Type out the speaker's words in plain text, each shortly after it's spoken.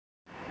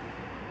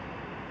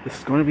This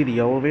is going to be the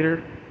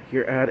elevator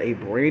here at a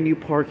brand new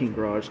parking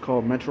garage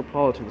called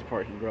Metropolitan's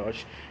parking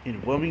garage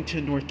in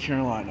Wilmington, North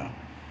Carolina.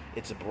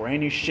 It's a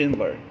brand new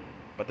Schindler,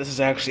 but this is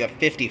actually a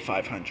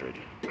 5500.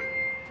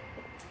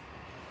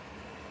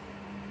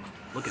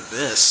 Look at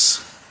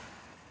this.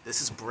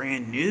 This is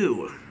brand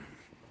new.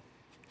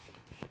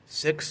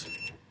 6.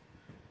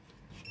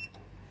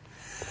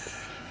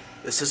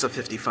 This is a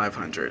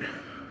 5500,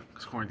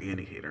 according to the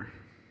indicator.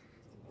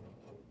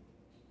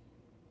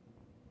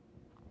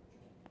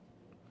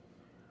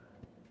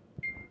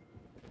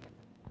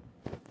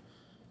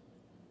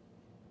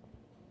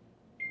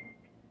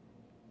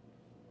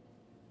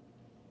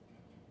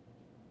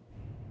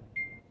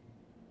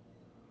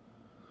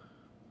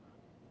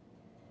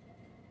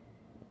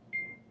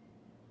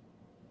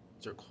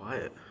 They're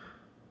quiet.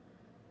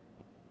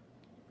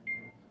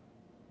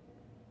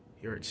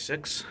 Here at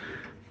 6.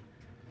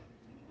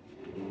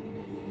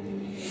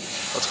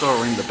 Let's go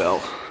ring the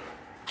bell.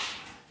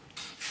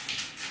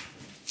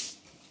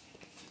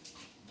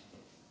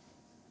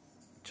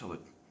 Until the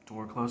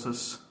door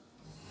closes.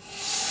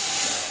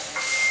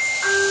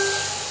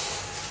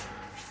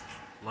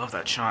 Love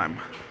that chime.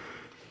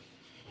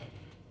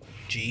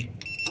 G.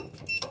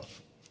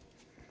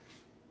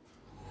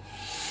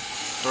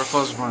 Door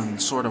closed one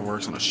sort of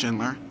works on a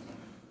Schindler.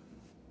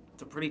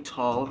 It's a pretty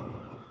tall,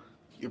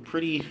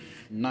 pretty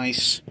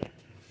nice,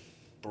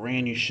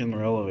 brand new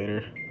Schindler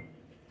elevator.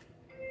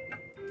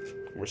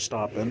 We're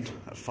stopping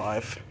at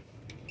 5.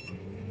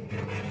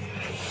 How's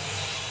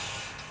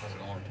it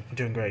going? I'm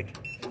doing great.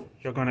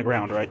 You're going to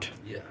ground, right?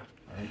 Yeah.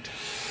 Alright.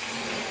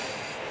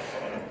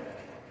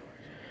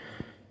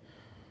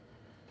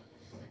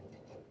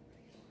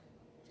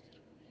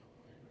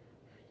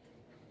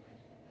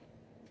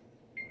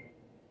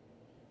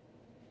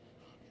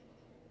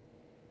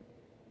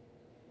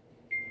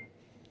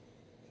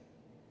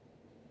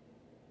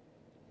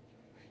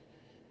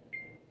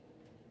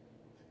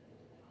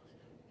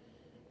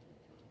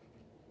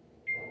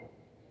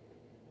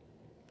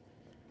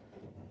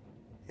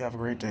 You have a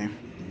great day.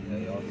 Yeah,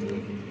 y'all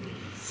too.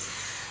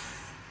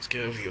 Let's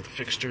get a view of the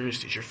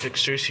fixtures. These are your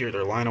fixtures. Here,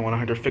 they're line of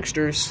 100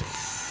 fixtures.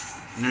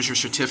 And there's your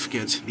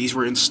certificate. These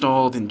were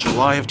installed in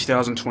July of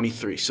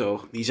 2023.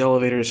 So these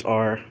elevators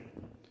are,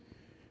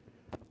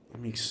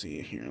 let me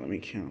see here. Let me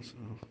count. So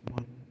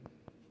 1,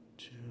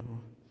 2,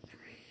 3,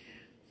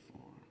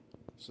 4.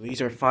 So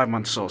these are 5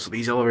 months old. So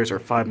these elevators are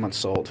 5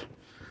 months old.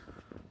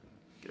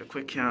 Get a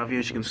quick count of you.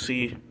 As you can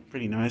see,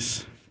 pretty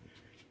nice.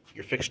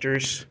 Your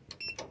fixtures.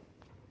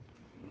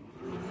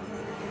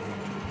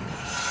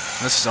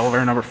 This is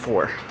elevator number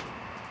 4.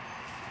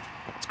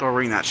 Let's go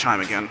ring that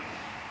chime again.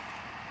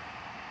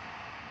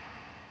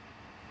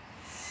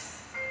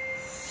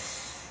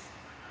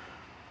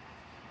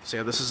 So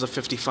yeah, this is a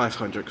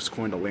 5500 because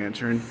according to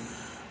Lantern.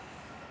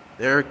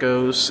 There it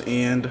goes,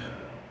 and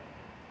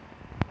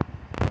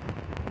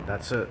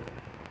that's it.